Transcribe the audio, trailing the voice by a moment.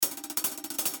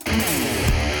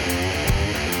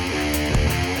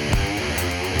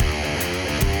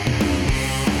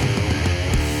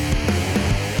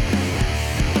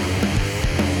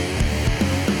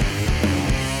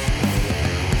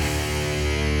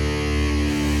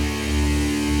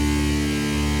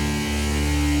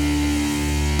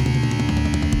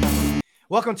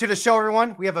Welcome to the show,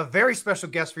 everyone. We have a very special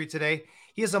guest for you today.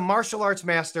 He is a martial arts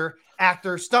master,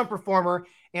 actor, stunt performer,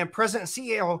 and president and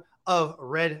CEO of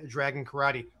Red Dragon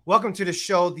Karate. Welcome to the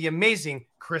show, the amazing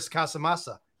Chris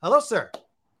Casamassa. Hello, sir.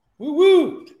 Woo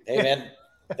woo. Hey, man.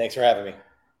 Thanks for having me.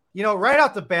 You know, right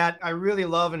off the bat, I really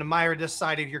love and admire this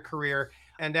side of your career,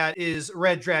 and that is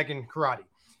Red Dragon Karate.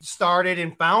 Started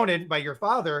and founded by your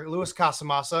father, Louis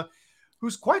Casamassa,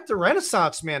 who's quite the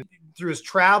Renaissance man through his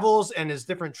travels and his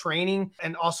different training,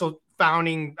 and also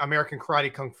founding American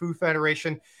Karate Kung Fu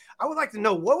Federation. I would like to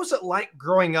know, what was it like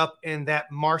growing up in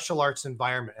that martial arts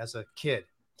environment as a kid?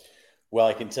 Well,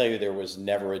 I can tell you there was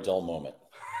never a dull moment.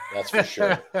 That's for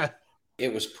sure.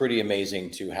 It was pretty amazing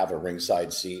to have a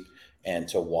ringside seat and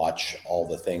to watch all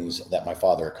the things that my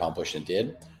father accomplished and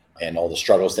did, and all the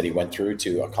struggles that he went through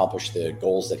to accomplish the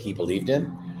goals that he believed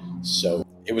in. So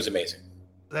it was amazing.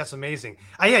 That's amazing.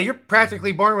 Yeah, you're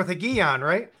practically born with a gi on,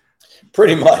 right?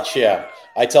 Pretty much, yeah.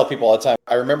 I tell people all the time,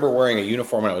 I remember wearing a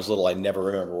uniform when I was little. I never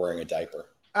remember wearing a diaper.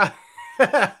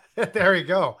 There you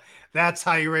go. That's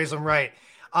how you raise them right.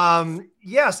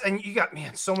 Yes, and you got,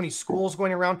 man, so many schools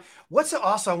going around. What's it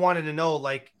also I wanted to know,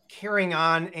 like carrying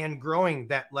on and growing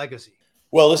that legacy?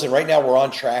 Well, listen, right now we're on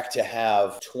track to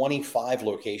have 25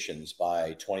 locations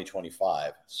by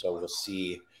 2025. So we'll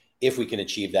see if we can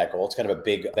achieve that goal. It's kind of a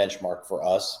big benchmark for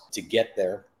us to get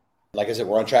there. Like I said,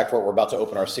 we're on track for it. We're about to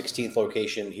open our 16th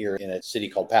location here in a city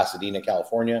called Pasadena,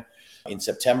 California in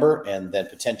September, and then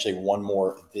potentially one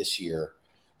more this year.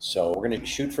 So we're going to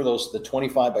shoot for the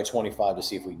 25 by 25 to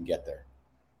see if we can get there.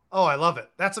 Oh, I love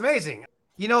it. That's amazing.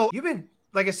 You know, you've been,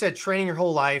 like I said, training your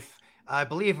whole life. I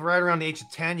believe right around the age of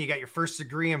 10, you got your first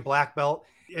degree in black belt.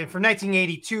 And from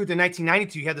 1982 to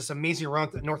 1992, you had this amazing run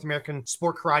at the North American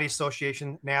Sport Karate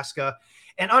Association, NASKA.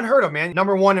 And unheard of, man.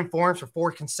 Number one in forms for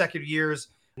 4 consecutive years,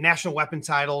 national weapon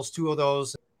titles, 2 of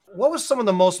those. What was some of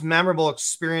the most memorable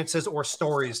experiences or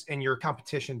stories in your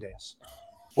competition days?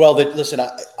 Well, listen,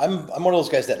 I'm one of those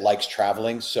guys that likes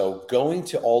traveling. So going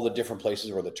to all the different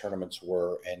places where the tournaments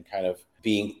were and kind of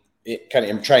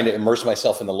trying to immerse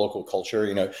myself in the local culture.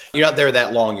 You know, you're not there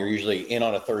that long. You're usually in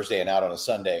on a Thursday and out on a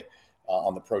Sunday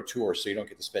on the pro tour. So you don't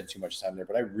get to spend too much time there,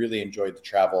 but I really enjoyed the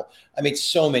travel. I made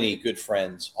so many good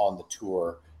friends on the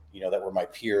tour, you know, that were my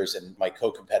peers and my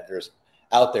co-competitors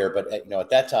out there. But, you know, at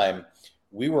that time,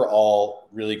 we were all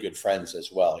really good friends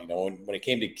as well. You know, when it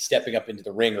came to stepping up into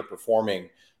the ring or performing,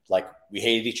 like we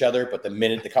hated each other, but the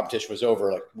minute the competition was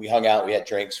over, like we hung out, we had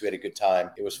drinks, we had a good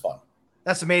time. It was fun.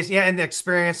 That's amazing. Yeah, and the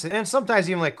experience, and sometimes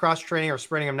even like cross-training or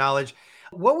spreading of knowledge.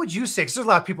 What would you say, because there's a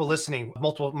lot of people listening,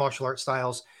 multiple martial arts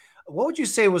styles, what would you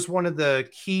say was one of the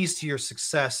keys to your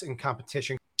success in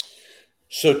competition?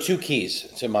 So 2 keys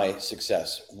to my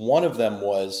success. One of them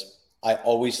was I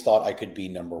always thought I could be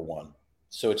number one.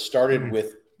 So it started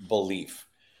with belief.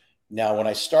 Now, when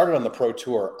I started on the pro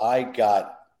tour, I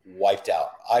got wiped out.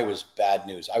 I was bad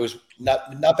news. I was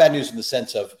not bad news in the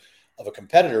sense of a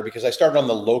competitor, because I started on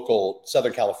the local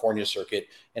Southern California circuit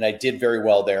and I did very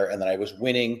well there. And then I was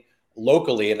winning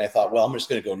locally. And I thought, well, I'm just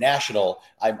going to go national.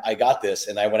 I got this.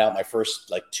 And I went out my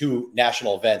first 2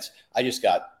 national events. I just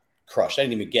got crushed. I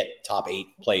didn't even get top 8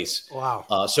 place. Wow.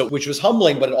 Which was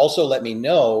humbling, but it also let me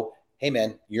know, hey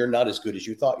man, you're not as good as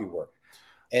you thought you were.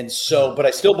 And so, but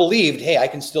I still believed, hey, I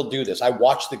can still do this. I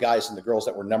watched the guys and the girls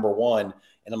that were number one,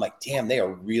 and I'm like, damn, they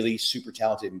are really super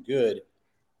talented and good.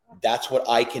 That's what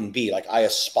I can be. Like, I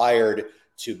aspired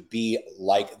to be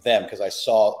like them because I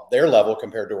saw their level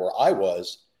compared to where I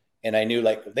was. And I knew,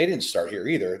 like, they didn't start here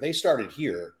either. They started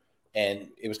here. And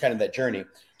it was kind of that journey.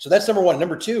 So that's number one.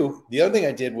 Number two, the other thing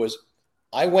I did was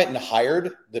I went and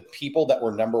hired the people that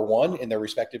were number one in their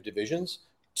respective divisions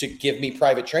to give me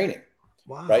private training.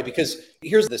 Wow. Right? Because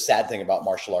here's the sad thing about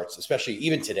martial arts, especially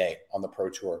even today on the pro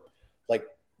tour, like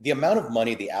the amount of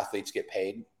money the athletes get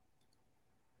paid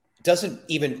doesn't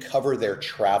even cover their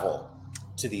travel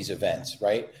to these events,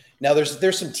 right? Now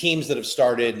there's some teams that have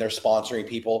started and they're sponsoring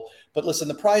people, but listen,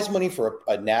 the prize money for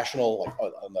a national,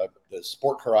 like on the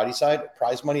sport karate side,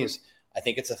 prize money is, I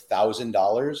think it's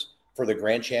 $1,000 for the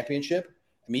grand championship.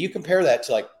 I mean, you compare that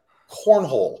to like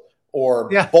cornhole or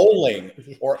bowling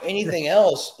or anything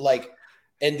else, like,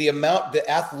 and the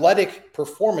athletic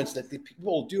performance that the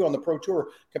people do on the pro tour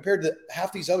compared to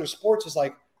half these other sports is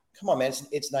like, come on, man,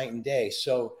 it's night and day.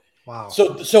 So, wow.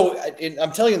 So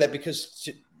I'm telling you that because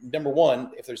number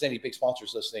one, if there's any big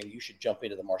sponsors listening, you should jump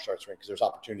into the martial arts ring because there's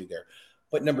opportunity there.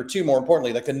 But number two, more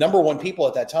importantly, like the number one people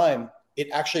at that time, it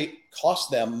actually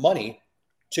cost them money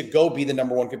to go be the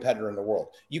number one competitor in the world.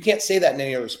 You can't say that in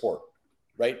any other sport,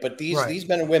 right? But these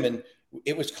men and women,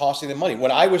 it was costing them money.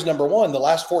 When I was number one, the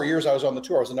last 4 years I was on the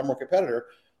tour, I was the number one competitor.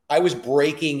 I was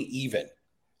breaking even.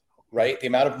 right? The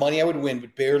amount of money I would win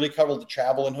would barely cover the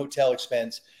travel and hotel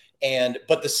expense.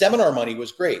 But the seminar money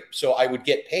was great. So I would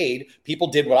get paid. People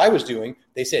did what I was doing.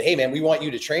 They said, hey man, we want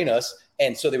you to train us.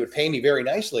 And so they would pay me very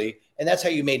nicely. And that's how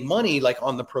you made money, like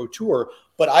on the pro tour.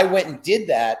 But I went and did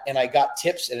that. And I got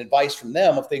tips and advice from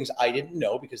them of things I didn't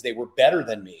know because they were better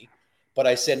than me. But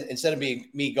I said, instead of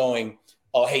me going,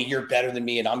 oh, hey, you're better than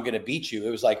me and I'm going to beat you. It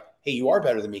was like, hey, you are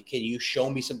better than me. Can you show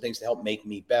me some things to help make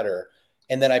me better?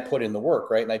 And then I put in the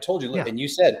work, right? And I told you, and you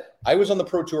said, I was on the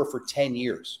pro tour for 10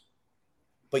 years.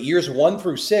 But years 1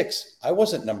 through 6, I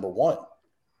wasn't number 1,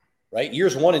 right?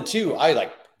 Years 1 and 2,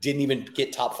 I didn't even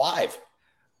get top 5.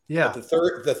 Yeah. But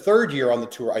the third year on the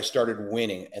tour, I started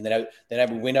winning, and then I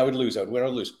would win, I would lose, I would win, I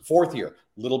would lose. 4th year,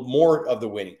 a little more of the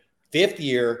winning. 5th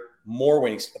year, more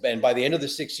winnings, and by the end of the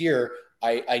 6th year,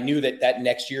 I knew that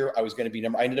next year I was going to be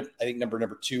I ended up, I think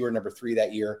number 2 or number 3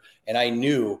 that year, and I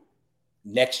knew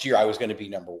next year I was going to be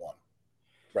number 1,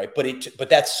 right? But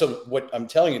that's so. What I'm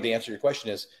telling you, the answer to your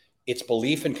question is, it's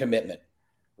belief and commitment,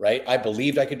 right? I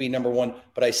believed I could be number 1,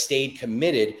 but I stayed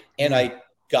committed and I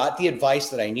got the advice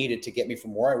that I needed to get me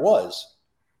from where I was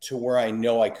to where I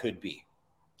know I could be.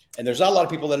 And there's not a lot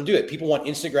of people that'll do it. People want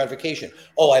instant gratification.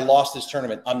 Oh, I lost this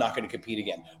tournament. I'm not going to compete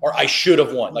again. Or I should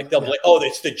have won. Like they'll be like, oh,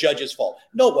 it's the judge's fault.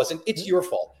 No, it wasn't. It's your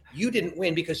fault. You didn't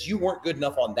win because you weren't good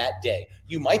enough on that day.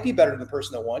 You might be better than the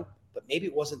person that won, but maybe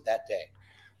it wasn't that day.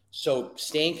 So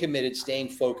staying committed, staying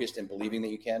focused, and believing that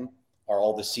you can are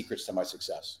all the secrets to my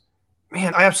success.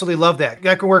 Man, I absolutely love that.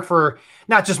 That could work for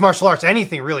not just martial arts,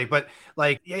 anything really, but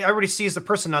like everybody sees the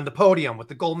person on the podium with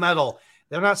the gold medal.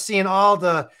 They're not seeing all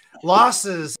the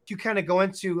losses. You kind of go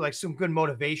into like some good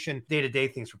motivation, day-to-day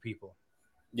things for people.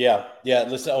 Yeah. Yeah.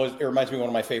 Listen, it reminds me of one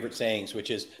of my favorite sayings, which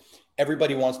is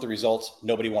everybody wants the results.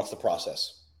 Nobody wants the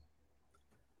process.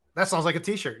 That sounds like a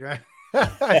t-shirt, right?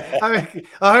 I mean,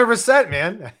 100%,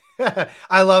 man.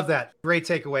 I love that. Great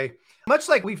takeaway. Much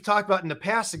like we've talked about in the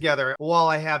past together while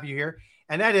I have you here,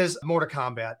 and that is Mortal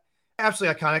Kombat.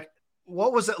 Absolutely iconic.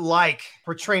 What was it like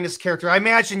portraying this character? I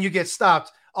imagine you get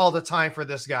stopped all the time for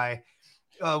this guy.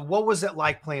 What was it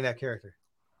like playing that character?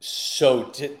 So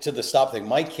to the stop thing,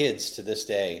 my kids to this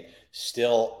day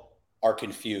still are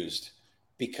confused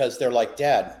because they're like,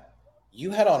 Dad, you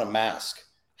had on a mask.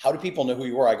 How do people know who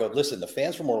you were? I go, listen, the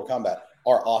fans from Mortal Kombat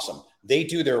are awesome. They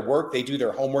do their work, they do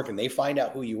their homework, and they find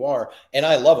out who you are. And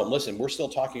I love them. Listen, we're still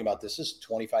talking about this. This is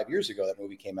 25 years ago that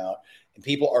movie came out, and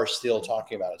people are still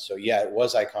talking about it. So yeah, it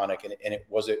was iconic, and it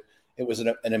was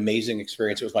an amazing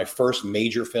experience. It was my first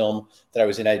major film that I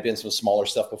was in. I'd been some smaller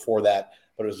stuff before that,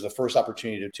 but it was the first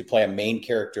opportunity to play a main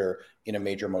character in a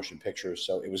major motion picture.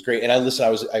 So it was great. And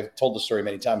I've told the story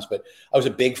many times, but I was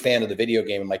a big fan of the video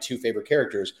game, and my 2 favorite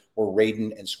characters were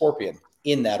Raiden and Scorpion,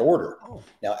 in that order. Oh.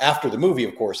 Now, after the movie,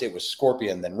 of course, it was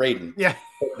Scorpion, then Raiden. Yeah.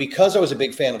 But because I was a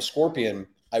big fan of Scorpion,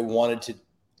 I wanted to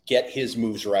get his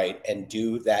moves right and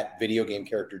do that video game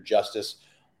character justice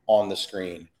on the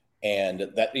screen.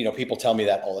 And that, people tell me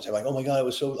that all the time, like, oh my God, it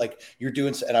was so like you're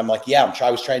doing, and I'm like, yeah,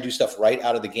 I was trying to do stuff right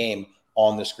out of the game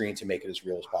on the screen to make it as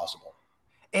real as possible.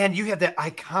 And you have that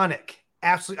iconic,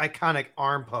 absolutely iconic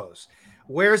arm pose.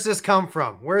 Where's this come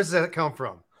from? Where does that come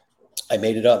from? I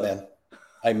made it up, man.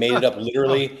 I made it up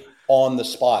literally on the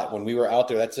spot when we were out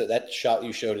there. That shot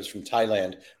you showed is from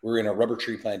Thailand. We were in a rubber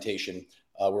tree plantation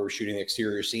where we're shooting the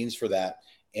exterior scenes for that.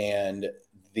 And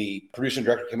the producer and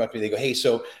director came up to me. They go, hey,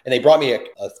 and they brought me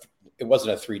it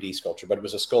wasn't a 3D sculpture, but it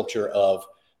was a sculpture of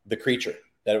the creature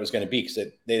that it was going to be, because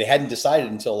they hadn't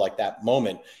decided until like that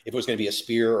moment if it was going to be a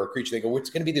spear or a creature. They go, well,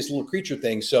 it's going to be this little creature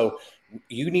thing. So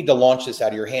you need to launch this out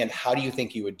of your hand. How do you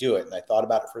think you would do it? And I thought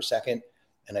about it for a second,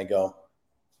 and I go,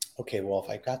 okay, well, if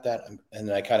I got that, and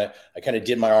then I kind of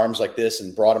did my arms like this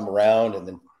and brought them around and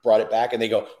then brought it back, and they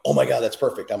go, oh my God, that's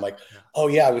perfect. I'm like, oh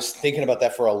yeah, I was thinking about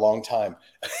that for a long time.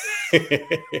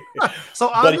 So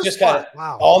on the spot,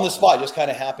 on the spot, just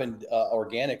kind of happened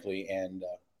organically, and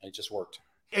it just worked.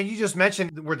 And you just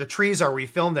mentioned where the trees are where you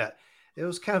filmed that. It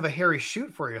was kind of a hairy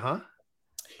shoot for you, huh?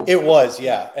 It was,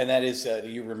 yeah. And that is,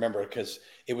 you remember, because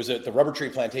it was at the rubber tree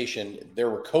plantation. There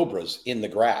were cobras in the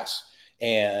grass,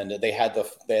 and they had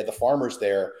the farmers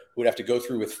there who would have to go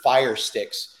through with fire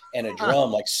sticks and a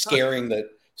drum, like scaring the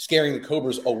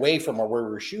cobras away from where we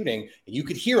were shooting. And you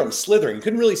could hear them slithering. You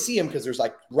couldn't really see them because there's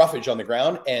like roughage on the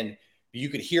ground, and you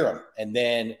could hear them. And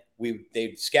then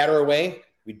they'd scatter away.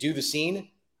 We'd do the scene,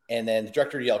 and then the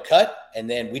director would yell cut, and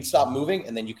then we'd stop moving,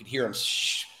 and then you could hear them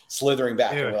slithering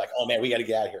back. And we're like, oh man, we got to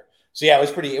get out of here. So yeah,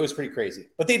 it was pretty crazy,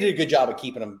 but they did a good job of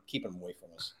keeping them away from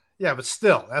us. Yeah, but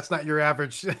still, that's not your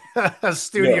average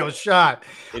studio shot.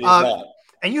 It is not.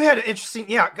 And you had an interesting,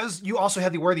 because you also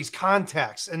had to wear these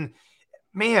contacts. And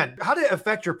man, how did it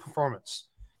affect your performance?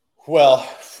 Well,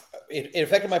 it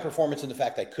affected my performance in the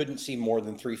fact I couldn't see more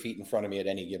than 3 feet in front of me at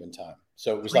any given time.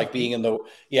 So it was like being in the,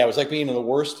 it was like being in the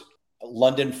worst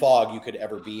London fog you could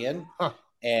ever be in. Huh.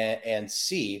 And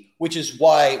see, which is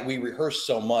why we rehearsed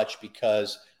so much,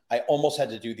 because I almost had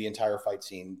to do the entire fight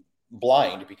scene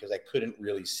blind because I couldn't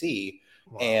really see.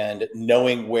 Wow. And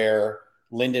knowing where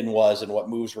Lyndon was and what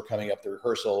moves were coming up the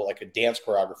rehearsal, like a dance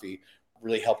choreography,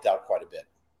 really helped out quite a bit.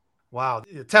 Wow.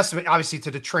 A testament, obviously,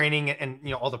 to the training and, you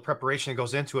know, all the preparation that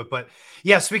goes into it. But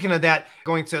yeah, speaking of that,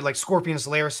 going to like Scorpion's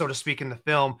lair, so to speak, in the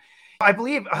film, I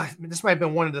believe this might have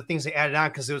been one of the things they added on,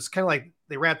 because it was kind of like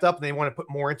they wrapped up and they want to put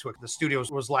more into it. The studios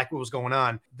was like what was going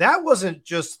on. That wasn't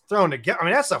just thrown together. I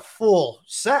mean, that's a full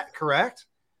set, correct?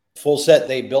 Full set.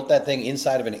 They built that thing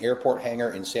inside of an airport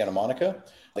hangar in Santa Monica.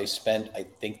 They spent, I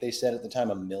think they said at the time,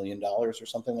 $1 million or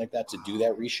something like that to do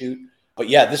that reshoot. But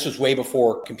yeah, this was way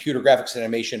before computer graphics and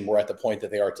animation were at the point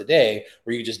that they are today,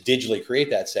 where you just digitally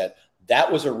create that set.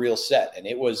 That was a real set. And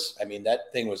it was, I mean,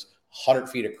 that thing was 100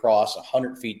 feet across,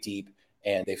 100 feet deep,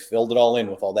 and they filled it all in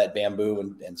with all that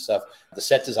bamboo and stuff. The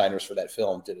set designers for that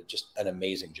film did just an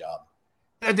amazing job.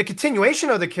 And the continuation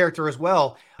of the character as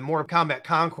well, Mortal Kombat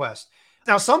Conquest.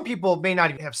 Now, some people may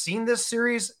not even have seen this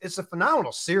series. It's a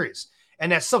phenomenal series.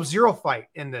 And that Sub-Zero fight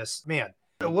in this, man,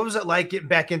 what was it like getting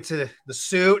back into the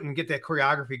suit and get that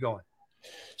choreography going?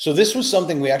 So this was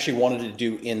something we actually wanted to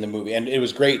do in the movie, and it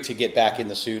was great to get back in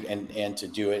the suit and to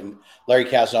do it. And Larry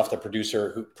Kasanoff, the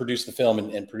producer who produced the film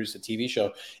and produced the TV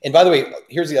show. And by the way,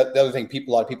 here's the other thing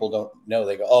a lot of people don't know.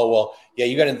 They go, oh, well, yeah,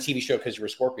 you got in the TV show because you were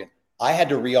Scorpion. I had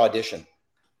to re-audition.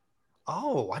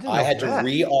 Oh, I didn't know I had to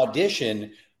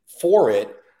re-audition for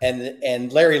it.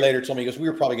 And Larry later told me, he goes, we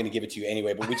were probably going to give it to you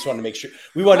anyway, but we just wanted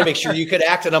to make sure you could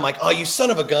act. And I'm like, oh, you son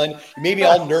of a gun. You made me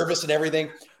all nervous and everything.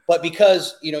 But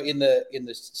because, you know, in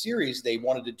the series, they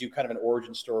wanted to do kind of an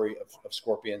origin story of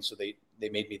Scorpion. So they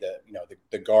made me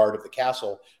the guard of the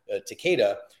castle,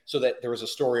 Takeda, so that there was a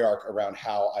story arc around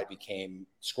how I became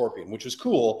Scorpion, which was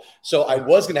cool. So I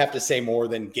was going to have to say more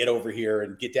than get over here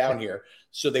and get down here.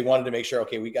 So they wanted to make sure,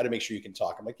 okay, we got to make sure you can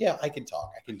talk. I'm like, yeah, I can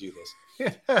talk. I can do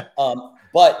this.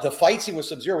 But the fight scene with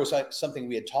Sub-Zero was something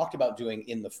we had talked about doing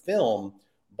in the film,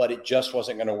 but it just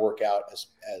wasn't going to work out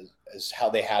as how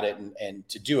they had it and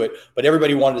to do it. But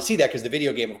everybody wanted to see that because the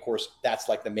video game, of course, that's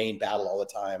like the main battle all the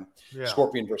time,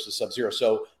 Scorpion versus Sub-Zero.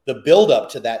 So the build up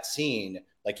to that scene,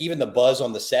 like even the buzz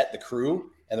on the set, the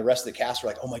crew and the rest of the cast were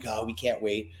like, oh my God, we can't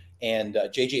wait. And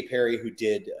J.J. Perry, who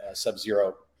did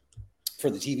Sub-Zero for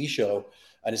the TV show,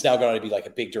 and is now going to be like a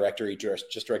big director. He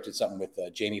just directed something with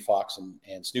Jamie Foxx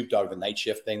and Snoop Dogg, the Night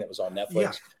Shift thing that was on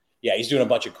Netflix. Yeah, he's doing a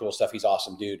bunch of cool stuff. He's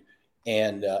awesome, dude.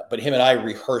 And but him and I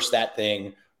rehearsed that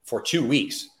thing for 2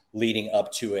 weeks leading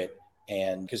up to it.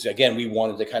 And because, again, we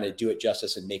wanted to kind of do it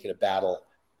justice and make it a battle.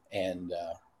 And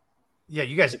yeah,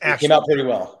 you guys actually came out pretty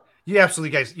well. You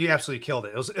absolutely killed it.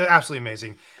 It was absolutely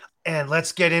amazing. And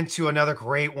let's get into another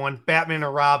great one, Batman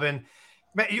or Robin.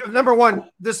 Number one,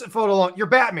 this photo alone, you're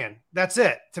Batman. That's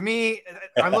it. To me,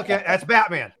 I'm looking at that's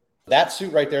Batman. That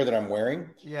suit right there that I'm wearing,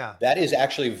 that is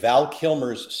actually Val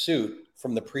Kilmer's suit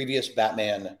from the previous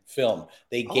Batman film.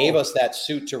 They gave us that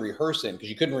suit to rehearse in because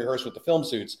you couldn't rehearse with the film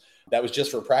suits. That was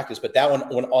just for practice. But that one,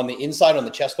 when on the inside on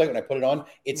the chest plate, when I put it on,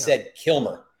 it said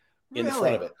Kilmer in the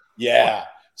front of it. Yeah.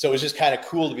 So it was just kind of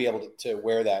cool to be able to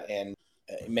wear that. And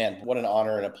man, what an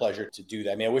honor and a pleasure to do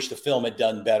that. I mean, I wish the film had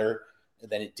done better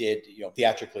than it did,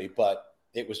 theatrically, but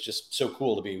it was just so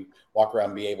cool to walk around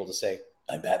and be able to say,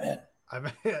 I'm Batman.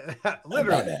 Literally. I'm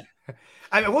Batman.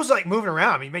 I mean, it was like moving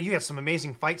around. I mean, man, you had some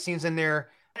amazing fight scenes in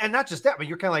there, and not just that, but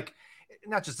you're kind of like,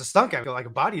 not just a stunt guy, but like a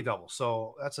body double.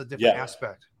 So that's a different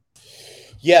aspect.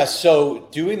 Yeah. So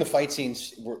doing the fight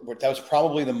scenes, that was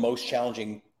probably the most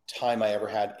challenging time I ever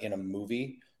had in a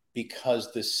movie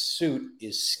because the suit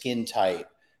is skin tight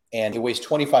and it weighs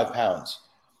 25 pounds.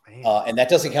 And that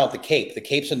doesn't count the cape. The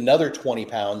cape's another 20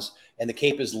 pounds and the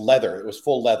cape is leather. It was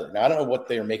full leather. Now, I don't know what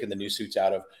they were making the new suits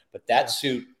out of, but that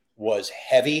suit was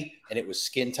heavy and it was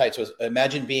skin tight. So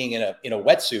imagine being in a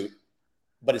wetsuit,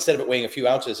 but instead of it weighing a few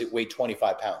ounces, it weighed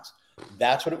 25 pounds.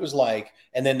 That's what it was like.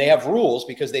 And then they have rules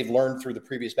because they've learned through the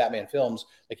previous Batman films,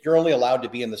 like you're only allowed to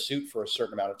be in the suit for a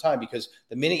certain amount of time because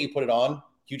the minute you put it on,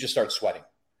 you just start sweating.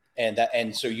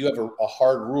 And so you have a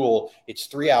hard rule. It's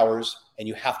 3 hours and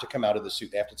you have to come out of the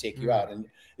suit. They have to take you out. And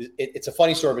it's a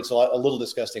funny story, but it's a little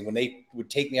disgusting. When they would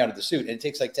take me out of the suit, and it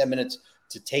takes like 10 minutes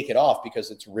to take it off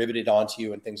because it's riveted onto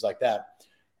you and things like that.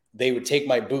 They would take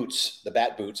my boots, the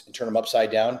bat boots, and turn them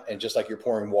upside down. And just like you're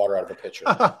pouring water out of a pitcher.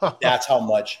 That's how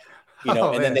much,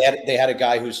 and then they had a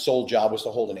guy whose sole job was to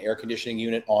hold an air conditioning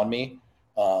unit on me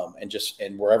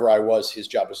And wherever I was, his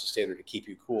job was to stay there to keep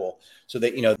you cool. So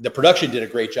that, the production did a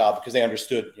great job because they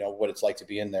understood, what it's like to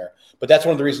be in there. But that's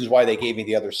one of the reasons why they gave me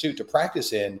the other suit to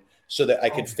practice in, so that I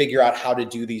could figure out how to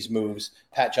do these moves.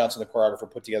 Pat Johnson, the choreographer,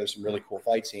 put together some really cool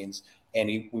fight scenes, and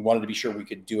we wanted to be sure we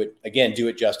could do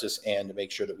it justice, and to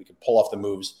make sure that we could pull off the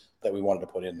moves that we wanted to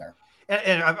put in there.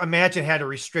 And I imagine had to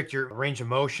restrict your range of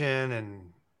motion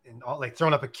and all, like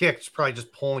throwing up a kick, it's probably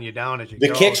just pulling you down as you go.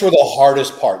 The kicks were the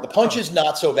hardest part. The punch is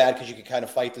not so bad because you can kind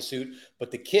of fight the suit, but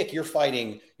the kick, you're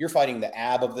fighting the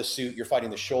ab of the suit, you're fighting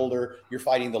the shoulder, you're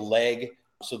fighting the leg.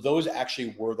 So those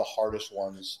actually were the hardest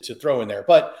ones to throw in there.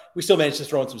 But we still managed to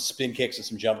throw in some spin kicks and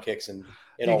some jump kicks, and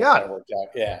it all kind of worked out.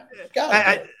 Yeah.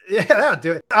 Yeah, that'll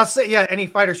do it. I'll say, yeah, any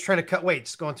fighters trying to cut weight,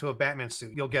 just go into a Batman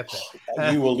suit. You'll get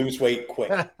that. You will lose weight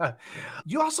quick.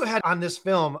 You also had on this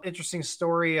film, interesting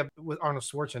story with Arnold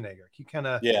Schwarzenegger. You kind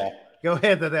of go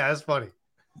ahead to that. That's funny.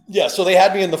 Yeah, so they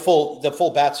had me in the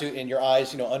full bat suit, and your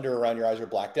eyes, around your eyes are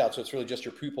blacked out. So it's really just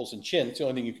your pupils and chin. It's the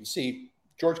only thing you can see.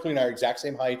 George Clooney and I are exact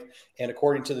same height, and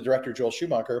according to the director, Joel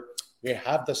Schumacher, we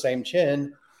have the same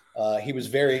chin. He was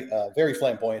very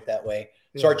flamboyant that way.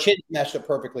 So our chin matched up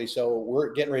perfectly. So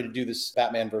we're getting ready to do this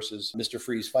Batman versus Mr.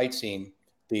 Freeze fight scene,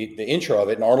 the intro of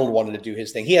it, and Arnold wanted to do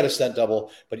his thing. He had a stunt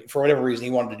double, but for whatever reason, he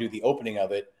wanted to do the opening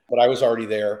of it. But I was already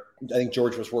there. I think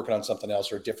George was working on something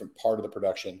else or a different part of the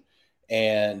production.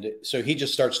 And so he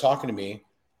just starts talking to me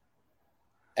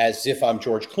as if I'm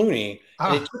George Clooney.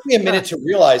 And it took me a minute to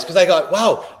realize, because I thought,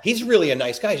 wow, he's really a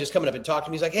nice guy. He's just coming up and talking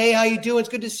to me. He's like, hey, how you doing? It's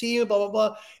good to see you, blah, blah,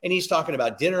 blah. And he's talking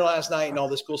about dinner last night and all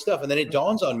this cool stuff. And then it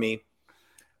dawns on me,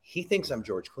 he thinks I'm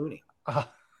George Clooney.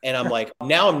 And I'm like,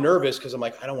 now I'm nervous because I'm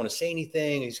like, I don't want to say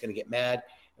anything. He's going to get mad.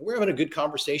 And we're having a good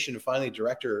conversation. And finally, the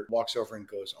director walks over and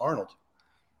goes, Arnold,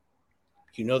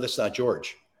 that's not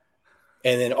George.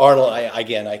 And then Arnold, I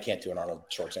can't do an Arnold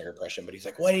Schwarzenegger impression, but he's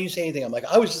like, why didn't you say anything? I'm like,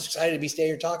 I was just excited to be staying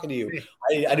here talking to you.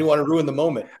 I didn't want to ruin the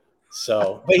moment.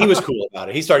 So, but he was cool about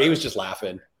it. He was just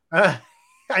laughing. I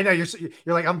know you're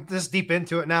like, I'm this deep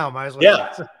into it now. Might as well.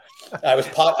 Yeah. I was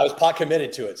pot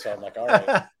committed to it. So I'm like, all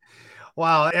right.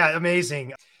 Wow. Yeah.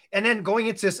 Amazing. And then going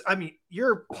into this, I mean,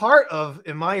 you're part of,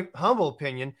 in my humble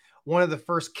opinion, one of the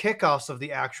first kickoffs of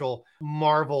the actual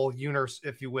Marvel universe,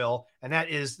 if you will. And that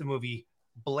is the movie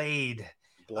Blade.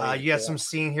 You had some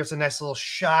scene. Here's a nice little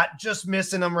shot, just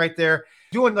missing them right there.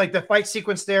 Doing like the fight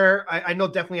sequence there. I know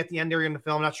definitely at the end area in the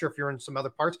film. I'm not sure if you're in some other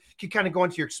parts. Can you kind of go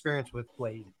into your experience with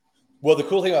Blade? Well, the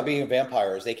cool thing about being a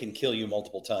vampire is they can kill you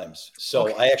multiple times.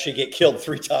 So I actually get killed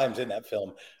 3 times in that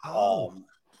film.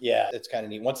 Yeah, it's kind of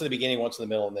neat. Once in the beginning, once in the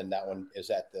middle, and then that one is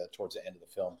towards the end of the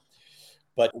film.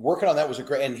 But working on that was a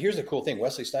great. And here's the cool thing: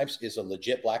 Wesley Snipes is a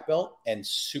legit black belt and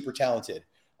super talented.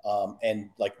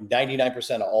 And like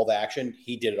 99% of all the action,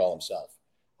 he did it all himself.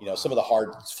 Some of the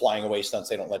hard flying away stunts,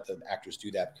 they don't let the actors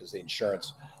do that because of the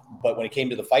insurance. But when it came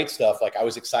to the fight stuff, like I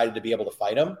was excited to be able to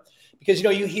fight him because,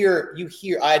 you hear,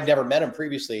 I had never met him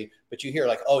previously, but you hear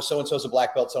like, oh, so-and-so's a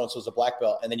black belt, so-and-so's a black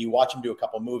belt. And then you watch him do a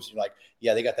couple moves and you're like,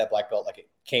 yeah, they got that black belt like at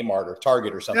Kmart or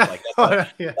Target or something like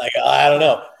that. Like, I don't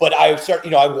know. But I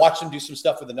watched him do some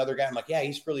stuff with another guy. I'm like, yeah,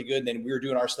 he's really good. And then we were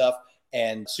doing our stuff.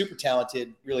 And super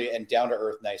talented, really, and down to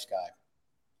earth, nice guy.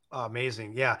 Oh,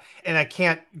 amazing. Yeah. And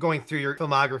going through your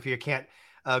filmography, I can't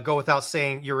go without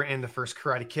saying you were in the first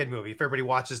Karate Kid movie. If everybody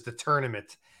watches The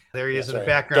Tournament, there he is in the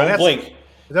background.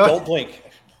 Don't blink.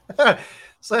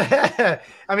 So, I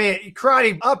mean,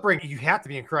 karate upbringing, you have to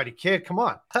be in Karate Kid. Come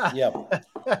on. Yeah.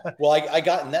 Well, I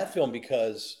got in that film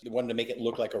because they wanted to make it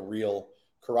look like a real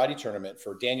karate tournament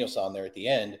for Daniel-san there at the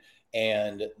end.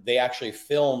 And they actually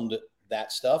filmed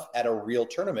that stuff at a real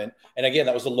tournament. And again,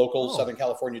 that was the local Southern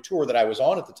California tour that I was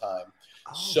on at the time.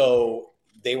 So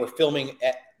they were filming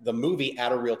the movie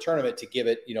at a real tournament to give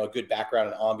it, a good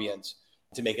background and ambience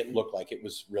to make it look like it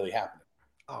was really happening.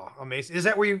 Oh, amazing. Is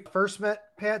that where you first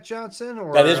met Pat Johnson?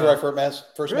 Or that is where I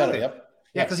first met him. Yep.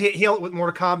 Yeah, because he with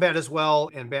Mortal Kombat as well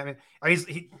and Batman.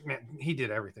 He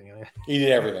did everything. He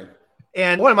did everything.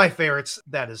 And one of my favorites,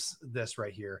 that is this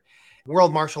right here.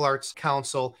 World Martial Arts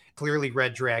Council, clearly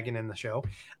Red Dragon in the show.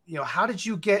 How did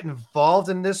you get involved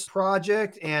in this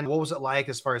project, and what was it like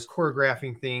as far as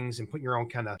choreographing things and putting your own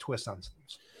kind of twist on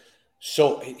things?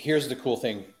 So here's the cool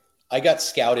thing. I got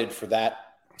scouted for that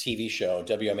TV show,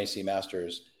 WMAC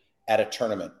Masters, at a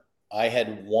tournament. I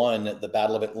had won the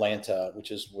Battle of Atlanta,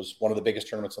 which was one of the biggest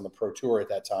tournaments on the Pro Tour at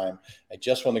that time. I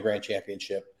just won the Grand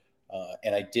Championship.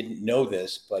 And I didn't know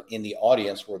this, but in the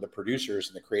audience were the producers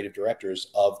and the creative directors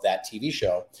of that TV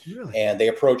show. Really? And they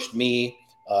approached me,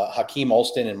 Hakeem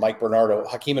Alston and Mike Bernardo.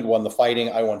 Hakeem had won the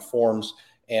fighting. I won forms.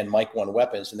 and Mike One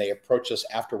Weapons, and they approached us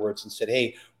afterwards and said,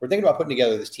 hey, we're thinking about putting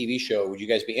together this TV show. Would you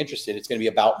guys be interested? It's going to be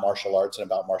about martial arts and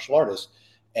about martial artists.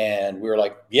 And we were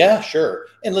like, yeah, sure.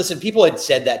 And listen, people had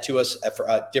said that to us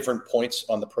at different points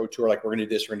on the pro tour, like, we're going to do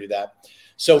this, we're going to do that.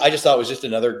 So I just thought it was just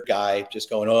another guy just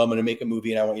going, oh, I'm going to make a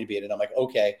movie and I want you to be in it. And I'm like,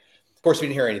 okay. Of course, we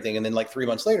didn't hear anything. And then like 3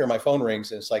 months later, my phone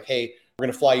rings and it's like, hey, we're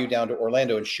going to fly you down to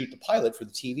Orlando and shoot the pilot for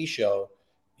the TV show.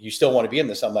 You still want to be in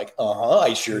this? I'm like,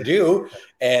 I sure do.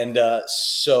 And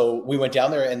so we went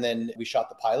down there and then we shot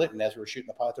the pilot. And as we were shooting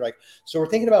the pilot, they're like, so we're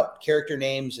thinking about character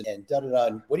names and da-da-da.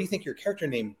 And what do you think your character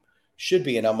name should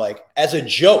be? And I'm like, as a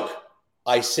joke,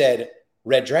 I said,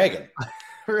 Red Dragon.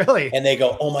 Really? And they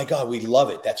go, oh my God, we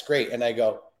love it. That's great. And I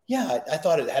go, yeah, I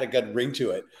thought it had a good ring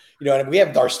to it. You know, and we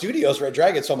have our studios, Red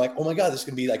Dragon. So I'm like, oh my God, this is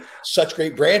going to be like such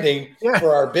great branding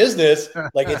for our business.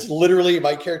 Like, it's literally,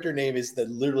 my character name is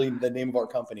literally the name of our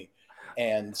company.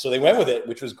 And so they went with it,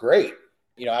 which was great.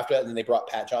 You know, after that, then they brought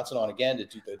Pat Johnson on again to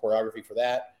do the choreography for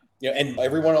that. You know, and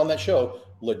everyone on that show,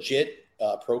 legit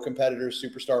pro competitors,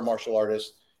 superstar martial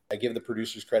artists. I give the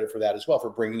producers credit for that as well, for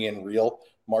bringing in real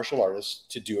martial artists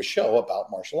to do a show about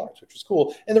martial arts, which was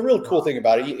cool. And the real cool thing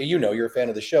about it, you know, you're a fan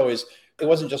of the show, is it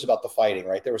wasn't just about the fighting,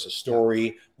 right? There was a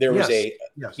story. There was a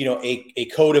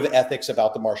code of ethics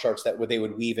about the martial arts that they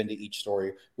would weave into each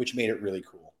story, which made it really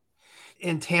cool.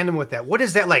 In tandem with that, what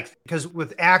is that like? Because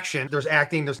with action, there's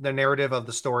acting, there's the narrative of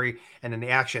the story and then the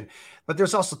action, but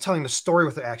there's also telling the story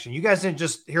with the action. You guys didn't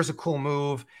just, here's a cool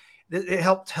move. It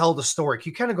helped tell the story.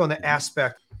 Can you kind of go in that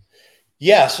aspect?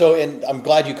 Yeah. So, and I'm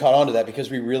glad you caught on to that, because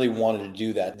we really wanted to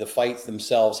do that. The fights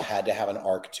themselves had to have an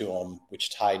arc to them,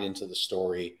 which tied into the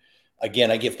story. Again,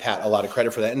 I give Pat a lot of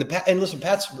credit for that. And listen,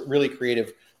 Pat's really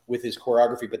creative with his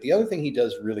choreography, but the other thing he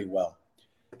does really well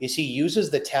is he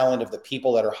uses the talent of the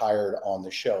people that are hired on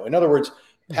the show. In other words,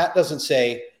 Pat doesn't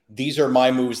say, these are my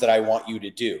moves that I want you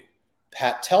to do.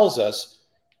 Pat tells us,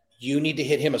 you need to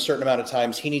hit him a certain amount of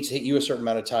times. He needs to hit you a certain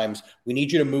amount of times. We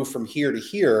need you to move from here to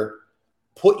here.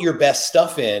 Put your best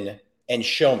stuff in and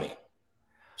show me.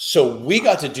 So we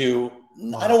got to do,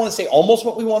 I don't want to say almost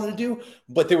what we wanted to do,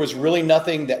 but there was really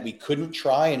nothing that we couldn't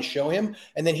try and show him.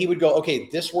 And then he would go, okay,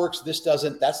 this works, this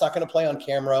doesn't, that's not going to play on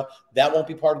camera. That won't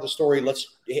be part of the story.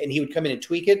 And he would come in and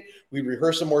tweak it. We'd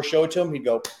rehearse some more, show it to him. He'd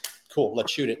go, cool,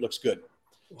 let's shoot it. Looks good.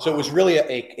 Wow. So it was really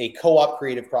a co-op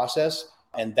creative process.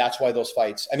 And that's why those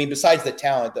fights, I mean, besides the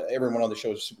talent, everyone on the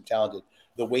show is super talented.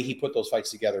 The way he put those fights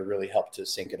together really helped to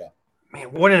sync it up.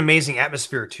 Man, what an amazing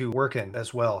atmosphere to work in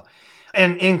as well.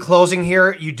 And in closing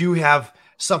here, you do have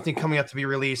something coming up to be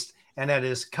released, and that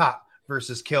is Cop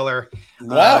versus Killer.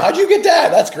 Wow, how'd you get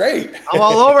that? That's great. I'm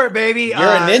all over it, baby. You're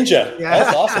a ninja. Yeah.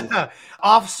 That's awesome.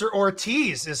 Officer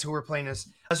Ortiz is who we're playing this.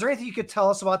 Is there anything you could tell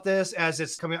us about this as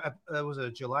it's coming up? Was it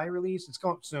a July release? It's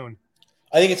coming up soon.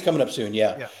 I think it's coming up soon,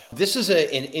 yeah. This is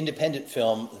an independent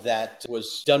film that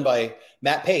was done by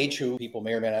Matt Page, who people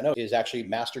may or may not know is actually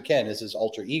Master Ken, is his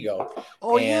alter ego.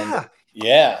 Oh, and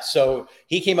yeah. So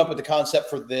he came up with the concept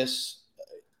for this,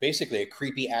 basically a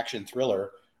creepy action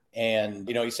thriller. And,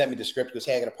 you know, he sent me the script, goes,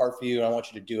 hey, I got a part for you, and I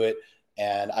want you to do it.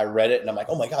 And I read it, and I'm like,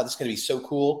 oh my God, this is going to be so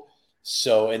cool.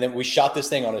 So, and then we shot this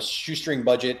thing on a shoestring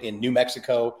budget in New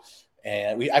Mexico.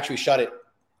 And we actually shot it,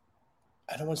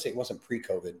 I don't want to say it wasn't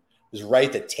pre-COVID. It was right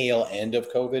at the tail end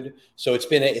of COVID. So it's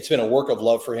been a work of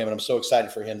love for him. And I'm so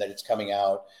excited for him that it's coming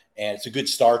out, and it's a good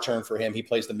star turn for him. He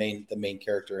plays the main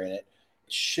character in it.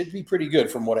 It should be pretty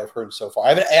good from what I've heard so far.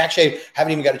 I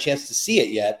haven't even got a chance to see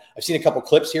it yet. I've seen a couple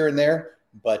clips here and there,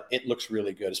 but it looks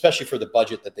really good, especially for the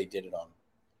budget that they did it on.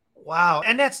 Wow.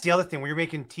 And that's the other thing. When you're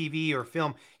making TV or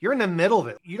film, you're in the middle of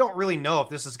it. You don't really know if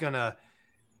this is going to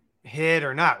hit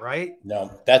or not, right?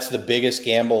 No, that's the biggest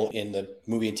gamble in the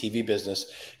movie and TV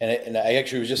business. And I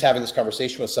actually was just having this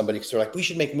conversation with somebody, because they're like, we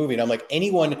should make a movie. And I'm like,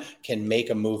 anyone can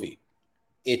make a movie.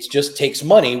 It just takes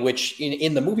money, which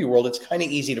in the movie world, it's kind of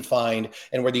easy to find.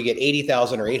 And whether you get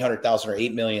 80,000 or 800,000 or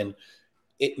 8 million,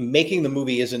 making the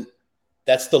movie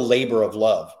that's the labor of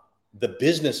love. The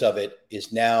business of it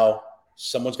is now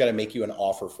someone's got to make you an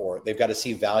offer for it. They've got to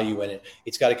see value in it.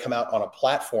 It's got to come out on a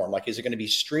platform. Like, is it going to be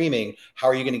streaming? How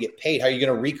are you going to get paid? How are you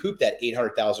going to recoup that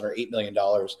 800,000 or $8 million?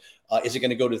 Is it going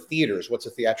to go to theaters? What's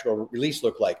a theatrical release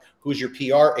look like? Who's your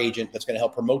PR agent that's going to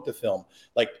help promote the film?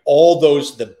 Like, all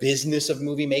those, the business of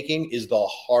movie making is the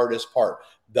hardest part.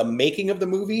 The making of the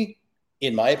movie,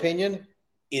 in my opinion,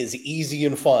 is easy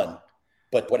and fun.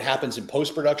 But what happens in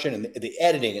post-production and the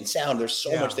editing and sound, there's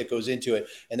so much that goes into it.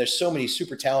 And there's so many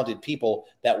super talented people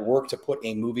that work to put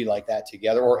a movie like that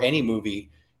together, or any movie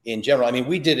in general. I mean,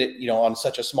 we did it, on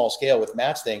such a small scale with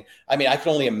Matt's thing. I mean, I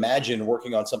can only imagine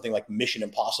working on something like Mission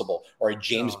Impossible or a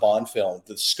James Bond film.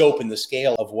 The scope and the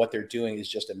scale of what they're doing is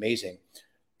just amazing.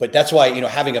 But that's why,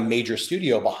 having a major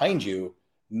studio behind you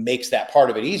makes that part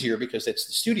of it easier, because it's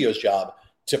the studio's job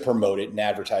to promote it and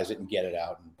advertise it and get it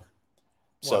out.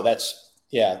 So that's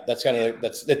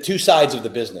the two sides of the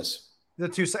business.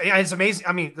 It's amazing.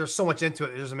 I mean, there's so much into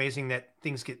it. It's amazing that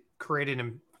things get created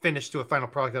and finished to a final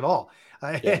product at all.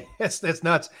 It's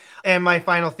nuts. And my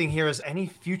final thing here is, any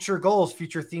future goals,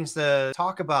 future things to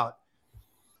talk about?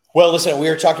 Well, listen, we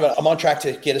were talking about, I'm on track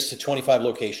to get us to 25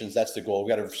 locations. That's the goal.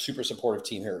 We've got a super supportive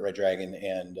team here at Red Dragon,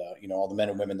 and all the men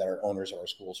and women that are owners of our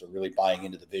schools are really buying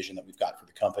into the vision that we've got for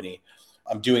the company.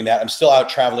 I'm doing that. I'm still out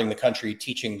traveling the country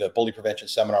teaching the bully prevention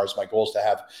seminars. My goal is to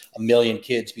have 1 million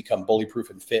kids become bully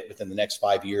proof and fit within the next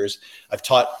 5 years. I've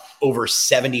taught over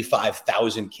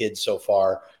 75,000 kids so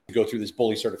far to go through this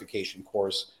bully certification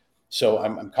course. So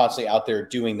I'm constantly out there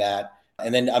doing that.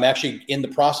 And then I'm actually in the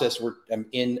process where I'm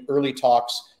in early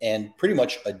talks and pretty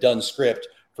much a done script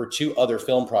for 2 other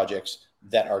film projects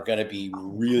that are going to be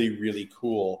really, really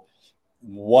cool.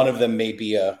 One of them may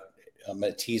be I'm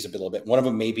going to tease a little bit. One of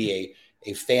them may be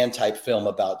a fan type film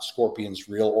about Scorpion's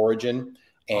real origin.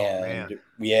 And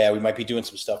we might be doing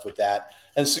some stuff with that.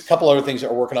 And a couple other things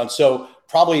that we're working on. So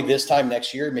probably this time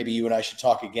next year, maybe you and I should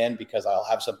talk again, because I'll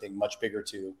have something much bigger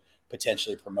to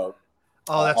potentially promote.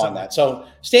 That's on that. So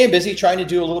staying busy, trying to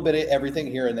do a little bit of everything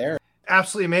here and there.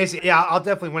 Absolutely amazing. Yeah, I'll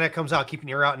definitely, when it comes out, keep an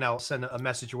ear out, and I'll send a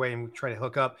message away and try to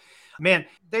hook up. Man,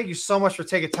 thank you so much for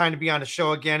taking time to be on the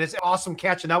show again. It's awesome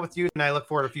catching up with you, and I look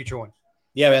forward to a future one.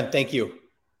 Yeah, man. Thank you.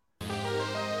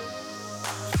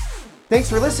 Thanks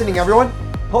for listening, everyone.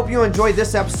 Hope you enjoyed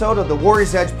this episode of the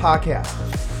Warrior's Edge podcast.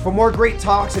 For more great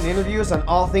talks and interviews on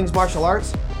all things martial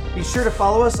arts, be sure to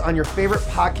follow us on your favorite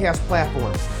podcast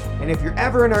platform. And if you're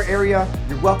ever in our area,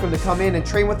 you're welcome to come in and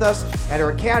train with us at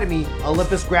our academy,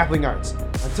 Olympus Grappling Arts.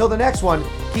 Until the next one,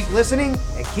 keep listening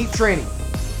and keep training.